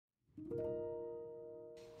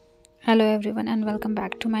Hello everyone and welcome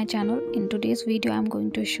back to my channel. In today's video I'm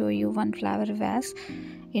going to show you one flower vase.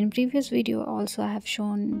 In previous video also I have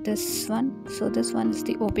shown this one, so this one is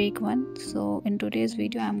the opaque one. So in today's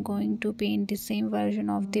video I'm going to paint the same version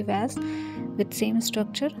of the vase with same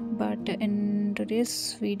structure, but in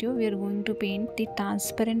today's video we are going to paint the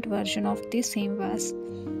transparent version of the same vase.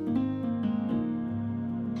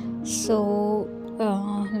 So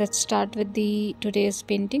let's start with the today's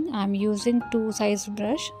painting. I'm using two size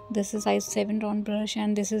brush. This is size 7 round brush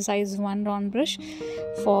and this is size 1 round brush.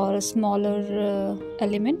 For a smaller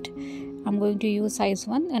element I'm going to use size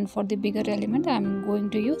 1, and for the bigger element I'm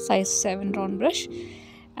going to use size 7 round brush.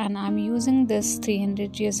 And I'm using this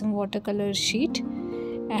 300 GSM watercolor sheet,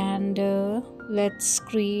 and let's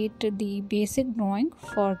create the basic drawing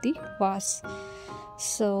for the vase.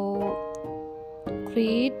 So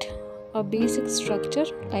create a basic structure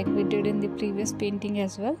like we did in the previous painting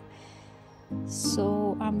as well.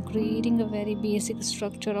 So I'm creating a very basic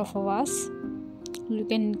structure of a vase. You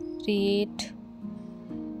can create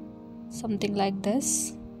something like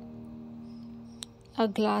this, a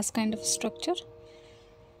glass kind of structure.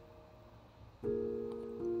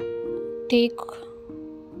 Take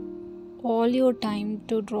all your time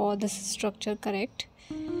to draw this structure correct.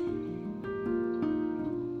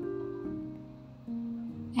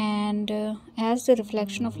 And as the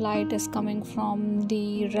reflection of light is coming from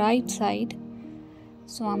the right side,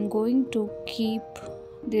 so I'm going to keep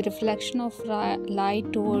the reflection of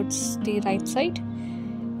light towards the right side,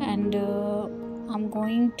 and I'm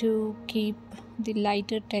going to keep the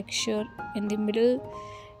lighter texture in the middle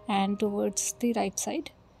and towards the right side.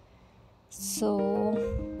 So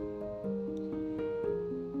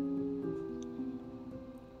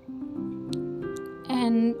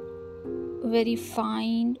and very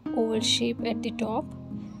fine oval shape at the top,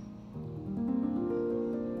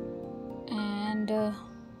 and a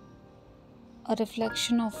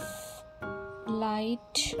reflection of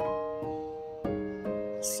light,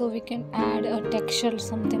 so we can add a texture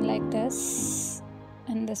something like this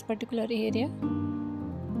in this particular area.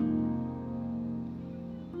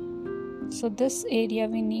 So this area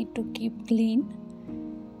we need to keep clean,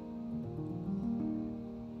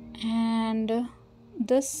 and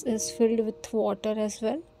this is filled with water as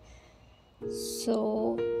well.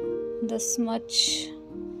 So this much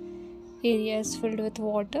area is filled with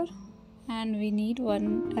water, and we need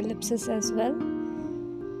one ellipsis as well.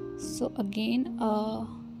 So again a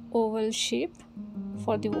oval shape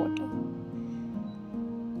for the water.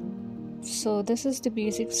 So this is the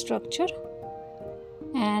basic structure,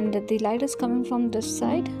 and the light is coming from this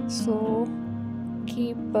side, so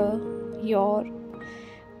keep your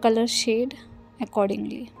color shade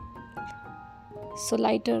accordingly. So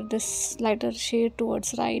this lighter shade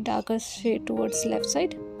towards right, darker shade towards left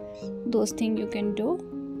side, those things you can do.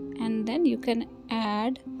 And then you can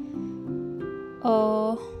add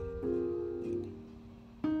a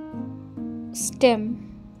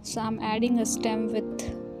stem. So I'm adding a stem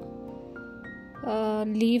with a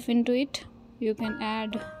leaf into it. You can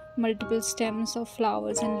add multiple stems of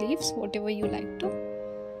flowers and leaves, whatever you like to.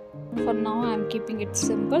 For now I'm keeping it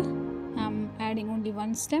simple. I'm adding only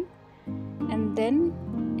one stem, and then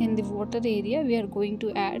in the water area we are going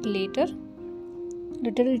to add later,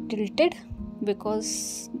 little tilted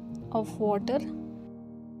because of water.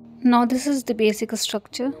 Now this is the basic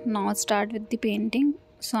structure. Now start with the painting.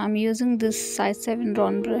 So I'm using this size 7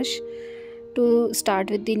 round brush to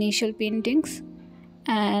start with the initial paintings.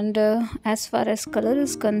 And as far as color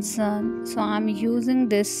is concerned, so I'm using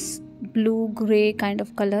this blue gray kind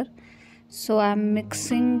of color. So I'm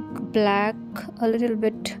mixing black, a little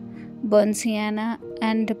bit burnt sienna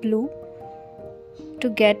and blue to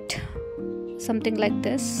get something like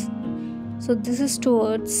this. So this is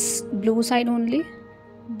towards blue side only,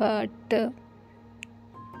 but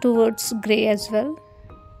towards gray as well.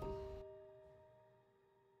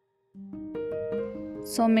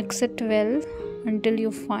 So mix it well until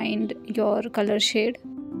you find your color shade.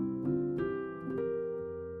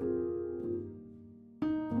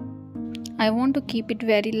 I want to keep it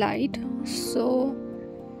very light, so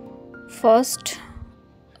first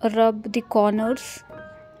rub the corners,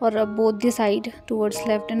 or rub both the side towards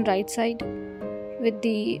left and right side with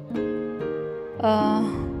the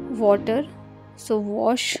water. So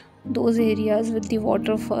wash those areas with the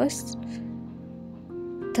water first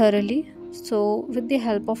thoroughly. So with the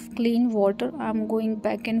help of clean water I'm going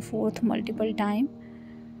back and forth multiple times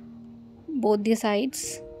both the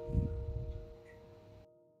sides.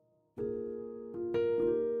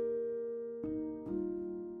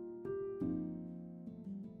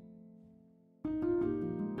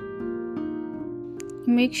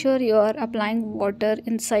 Make sure you are applying water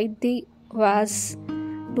inside the vase.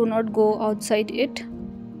 Do not go outside it.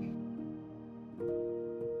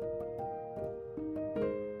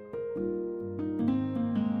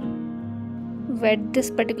 Wet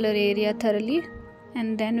this particular area thoroughly,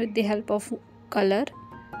 and then with the help of color,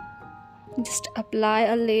 just apply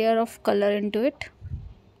a layer of color into it.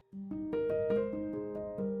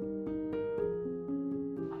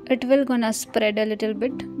 It will gonna spread a little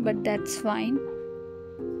bit, but that's fine.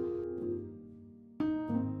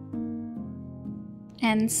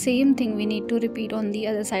 And same thing we need to repeat on the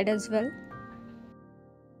other side as well.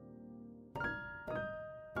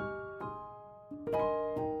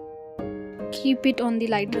 Keep it on the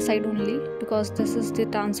lighter side only, because this is the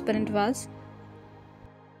transparent vase.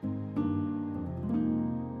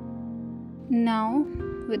 Now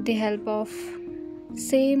with the help of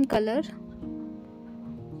same color,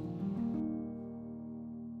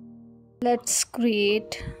 let's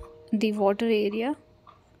create the water area.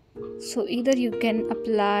 So either you can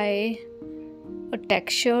apply a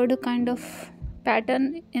textured kind of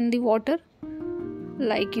pattern in the water,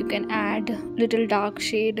 like you can add little dark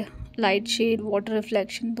shade, light shade, water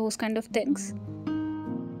reflection, those kind of things.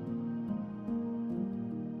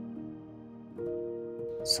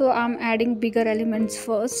 So I'm adding bigger elements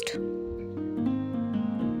first.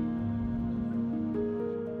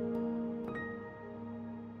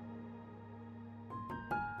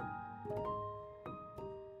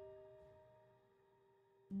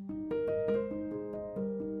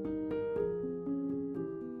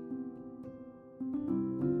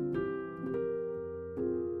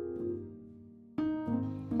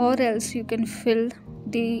 Or else you can fill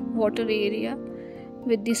the water area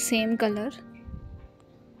with the same color.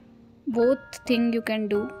 Both thing you can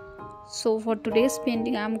do. So for today's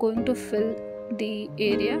painting I am going to fill the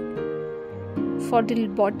area. For the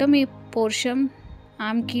bottom portion I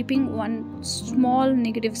am keeping one small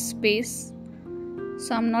negative space,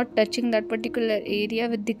 so I am not touching that particular area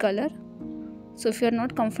with the color. So if you are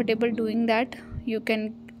not comfortable doing that, you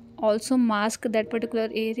can also mask that particular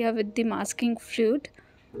area with the masking fluid.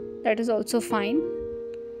 That is also fine.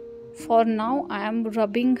 For now I am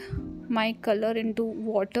rubbing my color into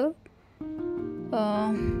water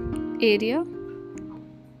area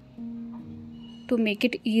to make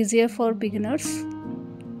it easier for beginners.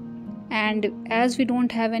 And as we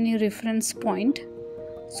don't have any reference point,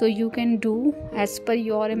 so you can do as per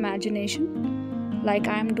your imagination, like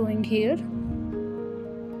I am doing here.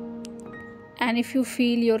 And if you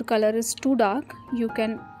feel your color is too dark, you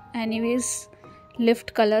can anyways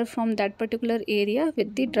lift color from that particular area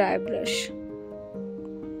with the dry brush.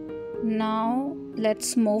 Now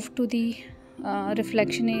let's move to the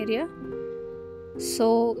reflection area.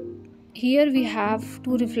 So here we have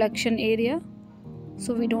two reflection area,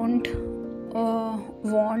 so we don't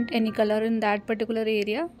want any color in that particular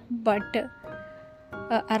area, but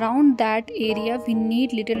around that area we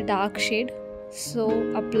need little dark shade. So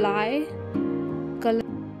apply color.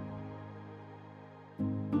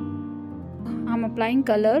 I'm applying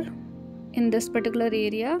color in this particular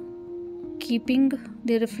area, keeping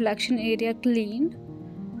the reflection area clean,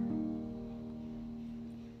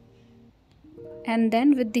 and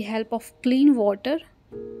then with the help of clean water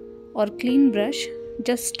or clean brush,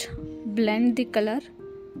 just blend the color.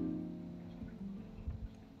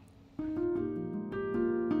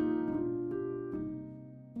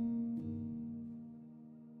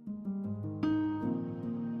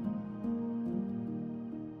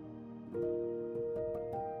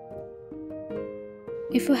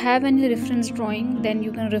 If you have any reference drawing, then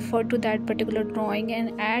you can refer to that particular drawing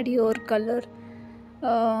and add your color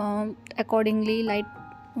accordingly, like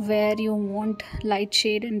where you want light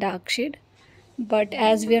shade and dark shade. But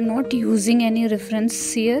as we are not using any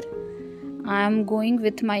reference here, I am going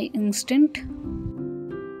with my instinct.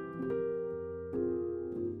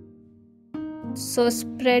 So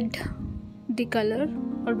spread the color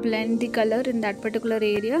or blend the color in that particular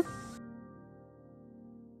area.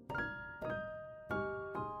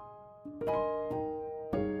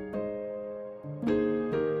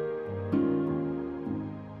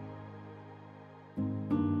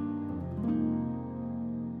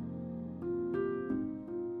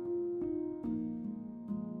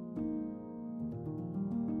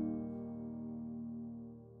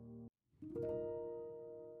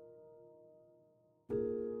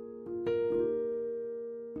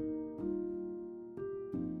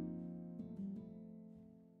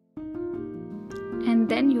 And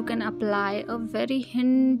then you can apply a very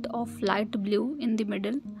hint of light blue in the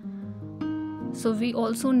middle. So we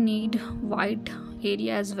also need white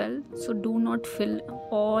area as well, so do not fill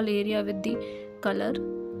all area with the color.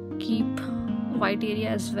 Keep white area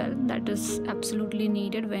as well. That is absolutely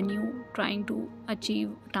needed when you trying to achieve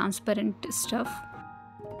transparent stuff.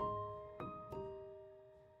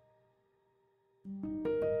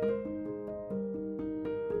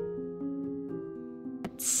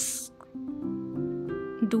 Let's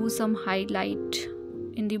do some highlight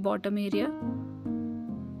in the bottom area.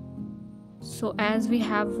 So as we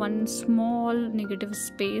have one small negative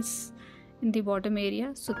space in the bottom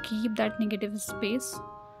area, so keep that negative space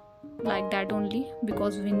like that only,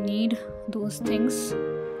 because we need those things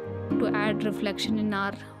to add reflection in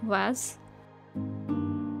our vase.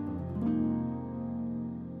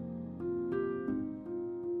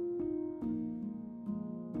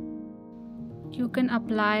 You can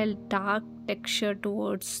apply a dark texture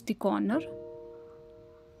towards the corner.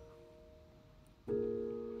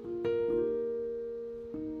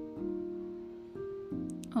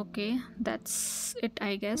 Okay, that's it,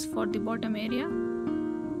 I guess, for the bottom area.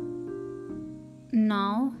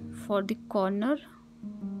 Now for the corner,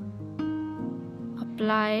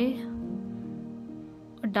 apply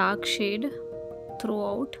a dark shade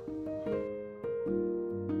throughout.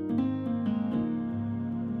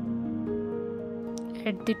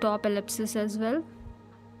 At the top ellipsis as well,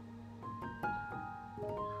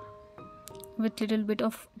 with little bit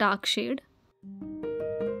of dark shade.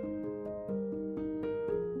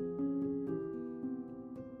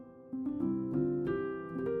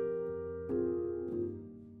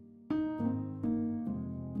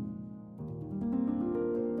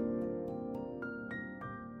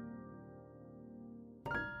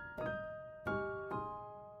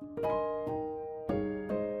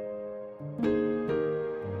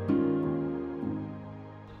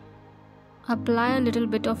 Apply a little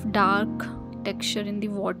bit of dark texture in the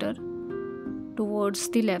water towards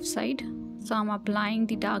the left side. So I'm applying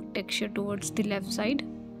the dark texture towards the left side.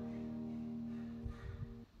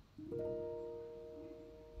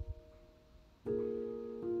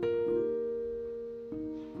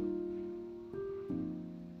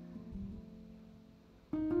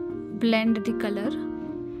 Blend the color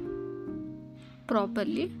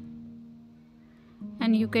properly,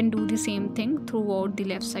 and you can do the same thing throughout the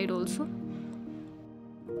left side also.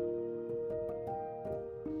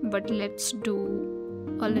 But let's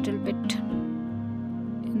do a little bit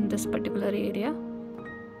in this particular area.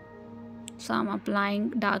 So I'm applying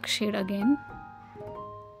dark shade again.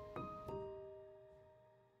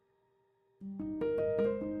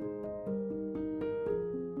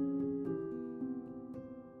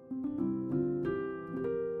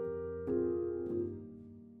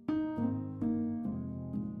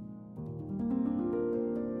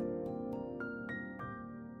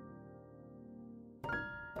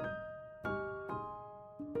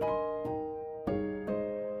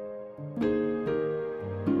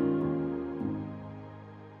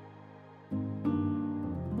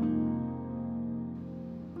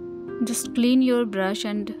 Just clean your brush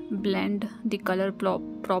and blend the color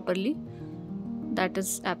properly. That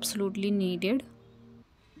is absolutely needed.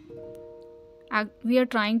 We are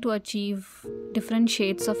trying to achieve different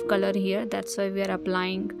shades of color here. That's why we are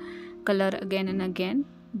applying color again and again,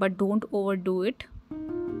 but don't overdo it.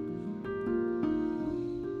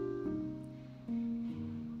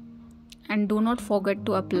 And do not forget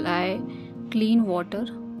to apply clean water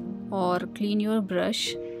or clean your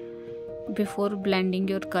brush before blending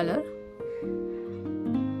your color.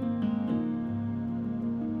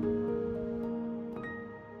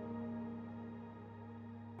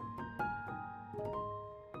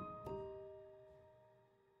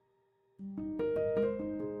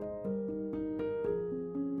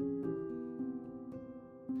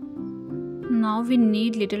 Now we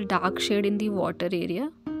need little dark shade in the water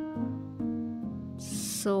area.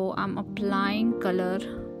 So I'm applying color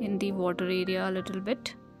in the water area a little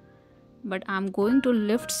bit, but I'm going to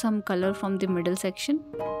lift some color from the middle section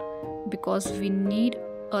because we need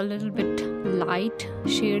a little bit light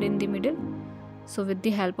shade in the middle. So with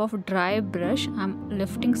the help of dry brush, I'm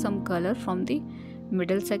lifting some color from the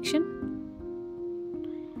middle section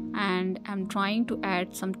and I'm trying to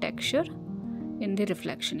add some texture in the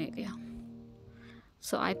reflection area.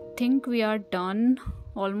 So I think we are done,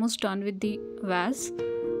 almost done with the vase.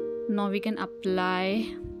 Now we can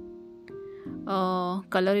apply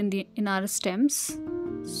color in our stems.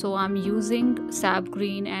 So I'm using sap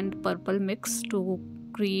green and purple mix to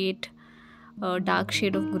create a dark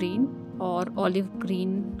shade of green or olive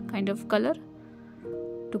green kind of color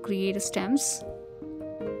to create stems.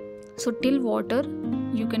 So till water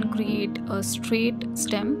you can create a straight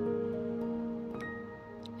stem,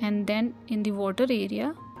 and then in the water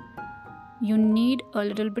area you need a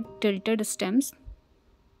little bit tilted stems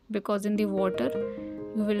because in the water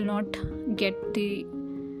you will not get the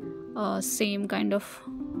same kind of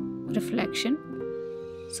reflection.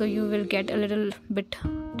 So you will get a little bit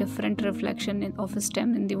different reflection of a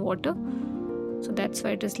stem in the water. So that's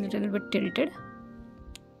why it is little bit tilted.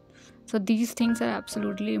 So these things are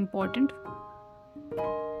absolutely important.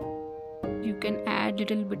 You can add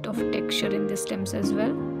little bit of texture in the stems as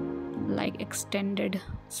well, like extended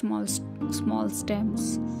small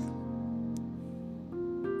stems.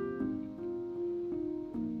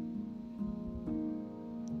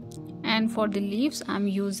 And for the leaves, I'm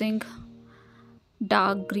using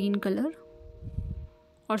dark green color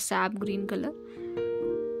or sap green color.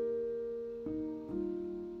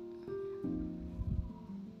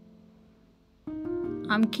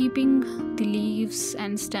 I'm keeping the leaves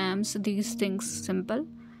and stems, these things simple,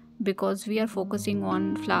 because we are focusing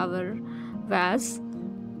on flower vase.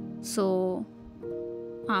 So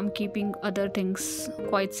I'm keeping other things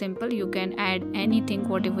quite simple. You can add anything,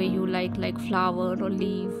 whatever you like flower or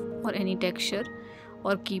leaf or any texture,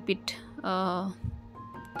 or keep it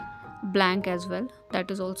blank as well.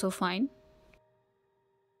 That is also fine.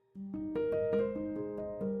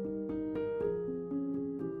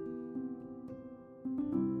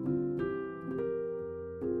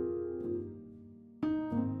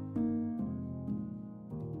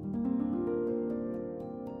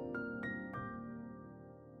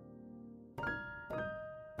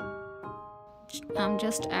 I'm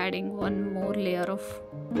just adding one more layer of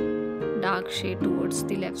dark shade towards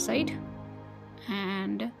the left side,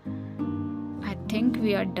 and I think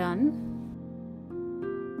we are done.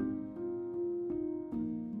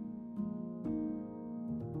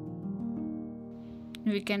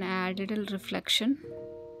 We can add a little reflection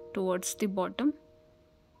towards the bottom.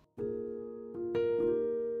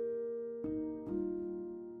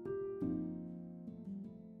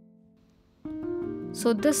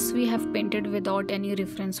 So this we have painted without any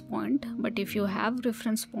reference point, but if you have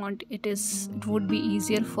reference point, it would be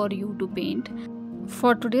easier for you to paint.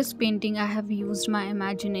 For today's painting, I have used my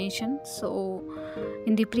imagination. So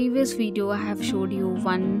in the previous video, I have showed you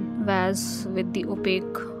one vase with the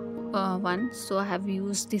opaque one. So I have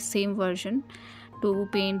used the same version to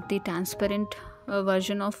paint the transparent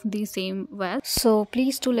version of the same vase. So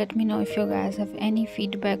please do let me know if you guys have any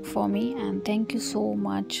feedback for me, and thank you so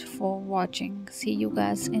much for watching. See you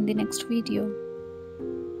guys in the next video.